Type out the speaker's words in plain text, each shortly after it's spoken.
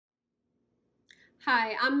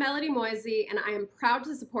Hi, I'm Melody Moezzi, and I am proud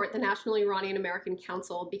to support the National Iranian-American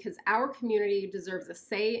Council because our community deserves a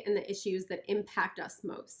say in the issues that impact us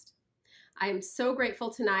most. I am so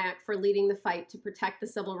grateful to NIAC for leading the fight to protect the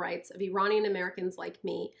civil rights of Iranian Americans like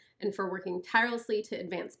me and for working tirelessly to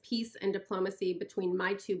advance peace and diplomacy between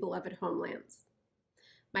my two beloved homelands.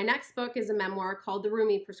 My next book is a memoir called The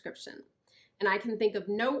Rumi Prescription, and I can think of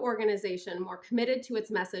no organization more committed to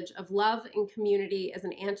its message of love and community as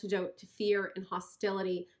an antidote to fear and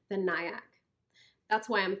hostility than NIAC. That's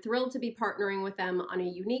why I'm thrilled to be partnering with them on a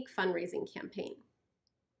unique fundraising campaign.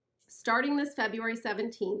 Starting this February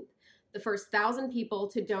 17th, the first 1,000 people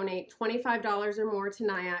to donate $25 or more to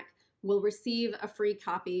NIAC will receive a free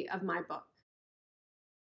copy of my book.